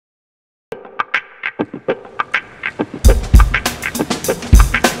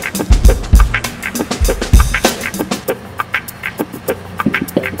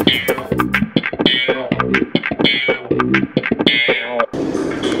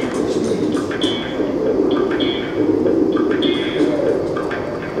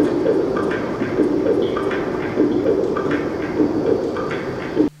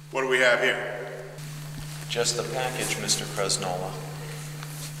What do we have here? Just the package, Mr. Krasnola.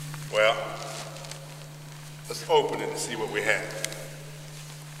 Well, let's open it and see what we have.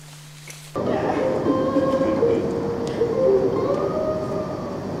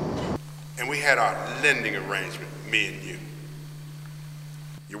 And we had our lending arrangement, me and you.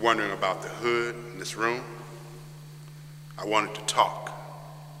 You're wondering about the hood in this room? I wanted to talk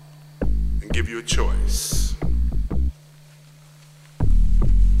and give you a choice.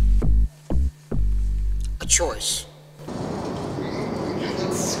 A choice.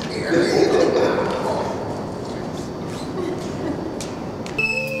 It's scary.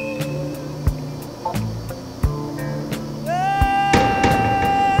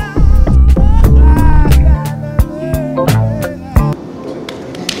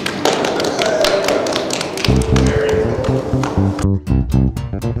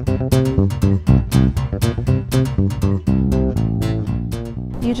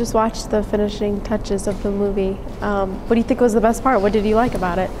 You just watched the finishing touches of the movie. What do you think was the best part? What did you like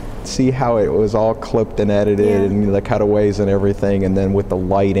about it? See how it was all clipped and edited and the cutaways and everything, and then with the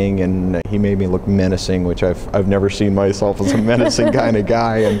lighting, and he made me look menacing, which I've never seen myself as a menacing kind of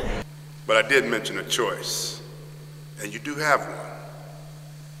guy. And but I did mention a choice, and you do have one.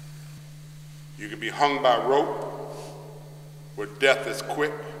 You can be hung by rope, where death is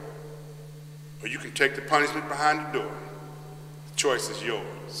quick, or you can take the punishment behind the door. The choice is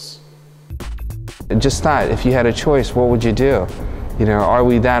yours. Just thought, if you had a choice, what would you do? You know, are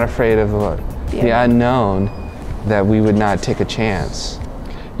we that afraid of the unknown that we would not take a chance?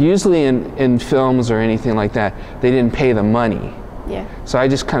 Usually in films or anything like that, they didn't pay the money. Yeah. So I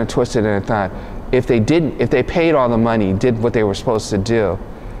just kind of twisted it and thought, if they paid all the money, did what they were supposed to do,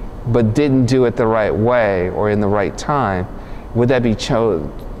 but didn't do it the right way or in the right time, would that be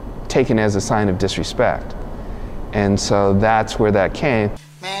taken as a sign of disrespect? And so that's where that came.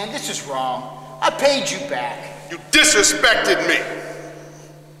 Man, this is wrong. I paid you back. You disrespected me.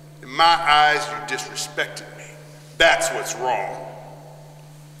 In my eyes, you disrespected me. That's what's wrong.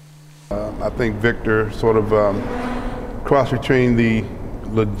 I think Victor sort of crossed between the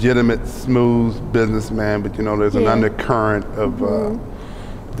legitimate, smooth businessman, but you know, there's an undercurrent of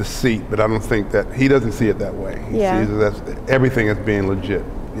deceit, but I don't think that, he doesn't see it that way. He sees it as everything as being legit.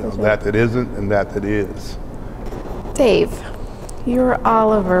 You know, that isn't and that is. Dave, you're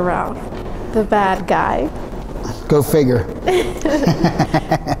Oliver Ralph, the bad guy. Go figure.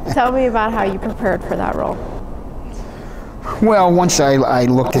 Tell me about how you prepared for that role. Well, once I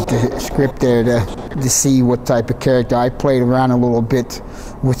looked at the script there to see what type of character, I played around a little bit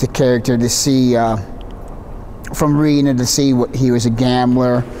with the character to see, from reading it, to see what he was a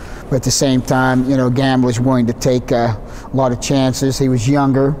gambler, but at the same time, you know, gamblers willing to take a lot of chances. He was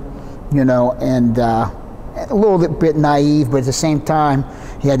younger, you know, and a little bit naive, but at the same time,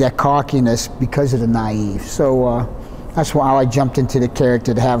 he had that cockiness because of the naive. So that's why I jumped into the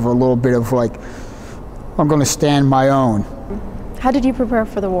character, to have a little bit of like, I'm going to stand my own. How did you prepare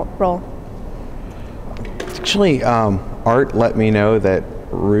for the role? actually, Art let me know that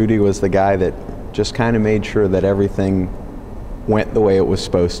Rudy was the guy that just kind of made sure that everything went the way it was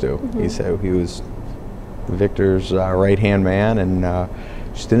supposed to. Mm-hmm. He said he was Victor's right-hand man, and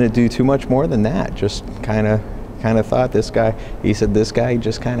just didn't do too much more than that. Just kind of thought this guy, he said this guy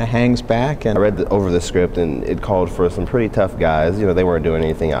just kind of hangs back. And I read over the script, and it called for some pretty tough guys. You know, they weren't doing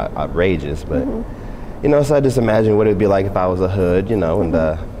anything outrageous, but you know, so I just imagined what it'd be like if I was a hood, you know, and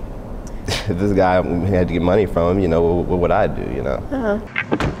this guy had to get money from him, you know, what would I do, you know?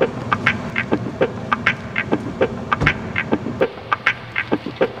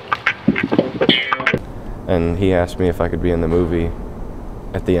 And he asked me if I could be in the movie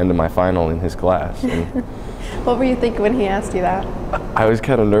at the end of my final in his class. And what were you thinking when he asked you that? I was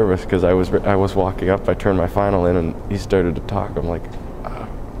kind of nervous because I was walking up, I turned my final in, and he started to talk. I'm like,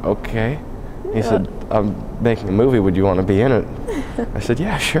 okay. He said, I'm making a movie, would you want to be in it? I said,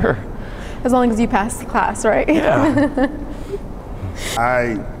 yeah, sure. As long as you pass the class, right? Yeah.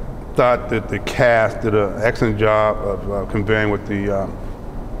 I thought that the cast did an excellent job of conveying what the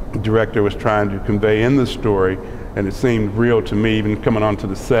director was trying to convey in the story, and it seemed real to me, even coming onto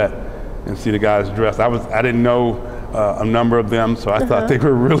the set and see the guys dressed. I didn't know a number of them, so I thought they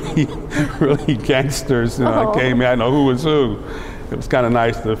were really, really gangsters. You know, I came in, I didn't know who was who. it was kind of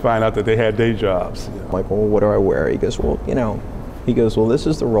nice to find out that they had day jobs. You know. I'm like, well, what do I wear? He goes, well, you know, well, this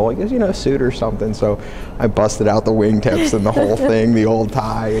is the role. He goes, you know, a suit or something. So I busted out the wingtips and the whole thing, the old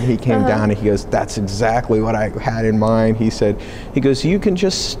tie, and he came down and he goes, that's exactly what I had in mind. He goes, you can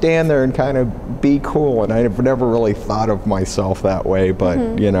just stand there and kind of be cool. And I've never really thought of myself that way,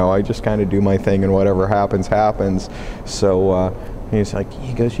 but you know, I just kind of do my thing and whatever happens, happens. So he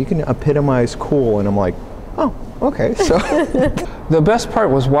goes, you can epitomize cool. And I'm like, oh, okay. So the best part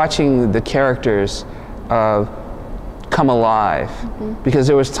was watching the characters come alive, because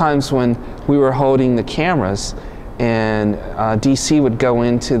there was times when we were holding the cameras and DC would go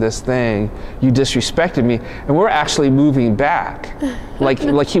into this thing, you disrespected me, and we're actually moving back,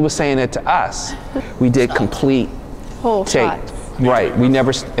 like he was saying it to us. We did complete Whole take. shot. Right, we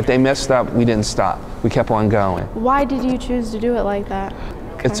never, if they messed up, we didn't stop. We kept on going. Why did you choose to do it like that?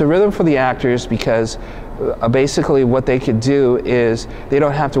 It's a rhythm for the actors, because basically what they could do is they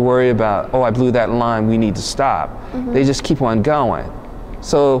don't have to worry about, oh, I blew that line, we need to stop. They just keep on going.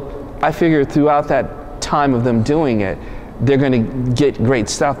 So I figured throughout that time of them doing it, they're going to get great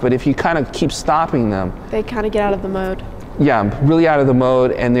stuff. But if you kind of keep stopping them, They kind of get out of the mode. yeah, really out of the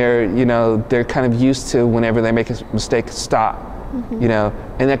mode, and they're kind of used to whenever they make a mistake, stop. You know,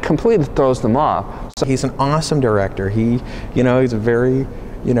 and that completely throws them off. So he's an awesome director. He's a very,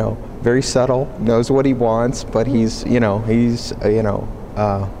 very subtle, knows what he wants, but he's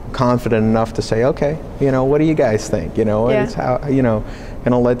confident enough to say, okay, what do you guys think? It's how,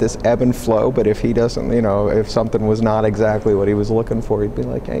 gonna let this ebb and flow, but if he doesn't, if something was not exactly what he was looking for, he'd be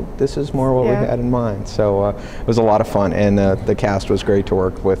like, hey, this is more what we had in mind. So it was a lot of fun, and the cast was great to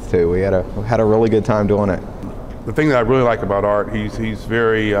work with too. We had a really good time doing it. The thing that I really like about Art, he's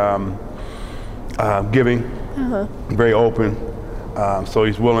very giving, very open. So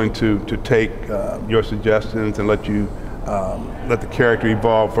he's willing to take your suggestions and let the character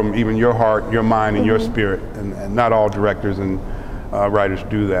evolve from even your heart, your mind, and your spirit. And not all directors and writers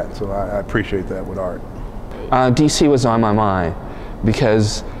do that. So I appreciate that with Art. DC was on my mind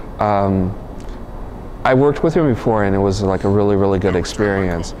because I worked with him before, and it was like a really, really good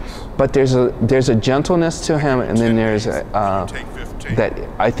experience. But there's a gentleness to him, and then there's that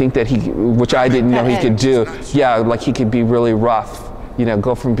I think that which I didn't know he could do. Yeah, like he could be really rough.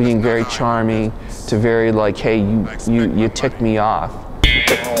 Go from being very charming to very like, hey, you ticked me off.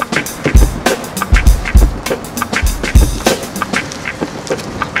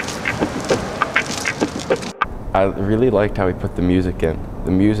 I really liked how he put the music in.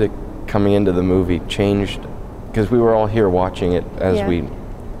 The music coming into the movie changed, because we were all here watching it as we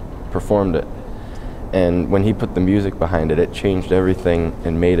performed it. And when he put the music behind it, it changed everything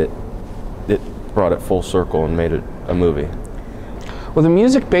and it brought it full circle and made it a movie. Well, the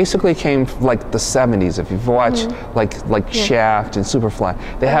music basically came from like the 70s. If you've watched like Shaft and Superfly,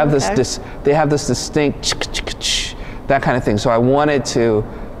 they have this distinct that kind of thing. So I wanted to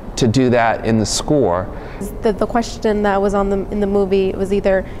do that in the score. The question that was in the movie was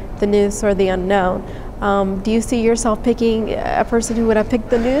either the noose or the unknown. Do you see yourself picking a person who would have picked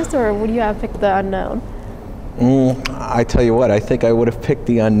the noose, or would you have picked the unknown? I tell you what, I think I would have picked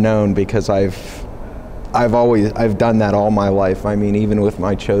the unknown, because I've done that all my life. I mean, even with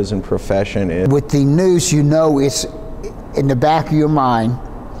my chosen profession. With the noose, it's in the back of your mind.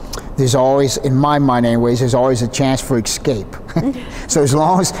 There's always, in my mind anyways, there's always a chance for escape. So as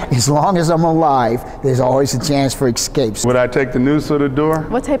long as I'm alive, there's always a chance for escape. Would I take the noose or the door?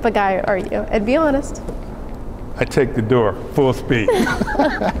 What type of guy are you? And be honest. I take the door, full speed.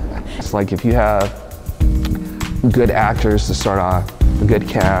 It's like if you have good actors to start off, a good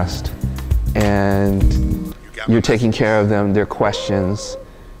cast, and you're taking care of them, their questions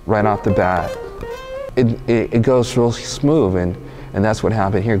right off the bat, it goes real smooth, and that's what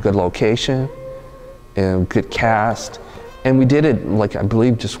happened here. Good location, and good cast, and we did it, like, I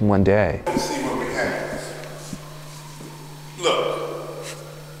believe, just one day. Let's see what we have. Look,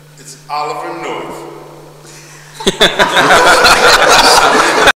 it's Oliver North.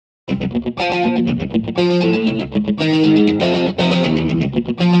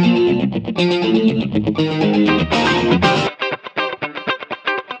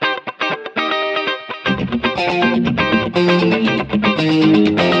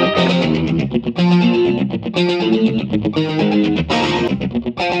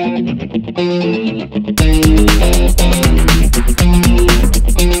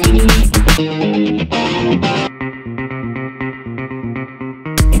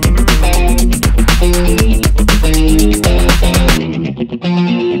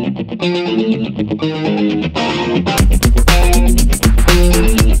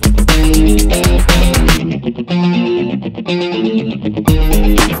 Thank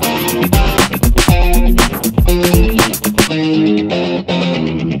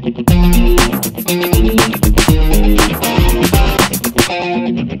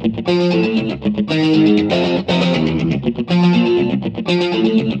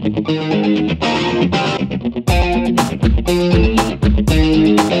you.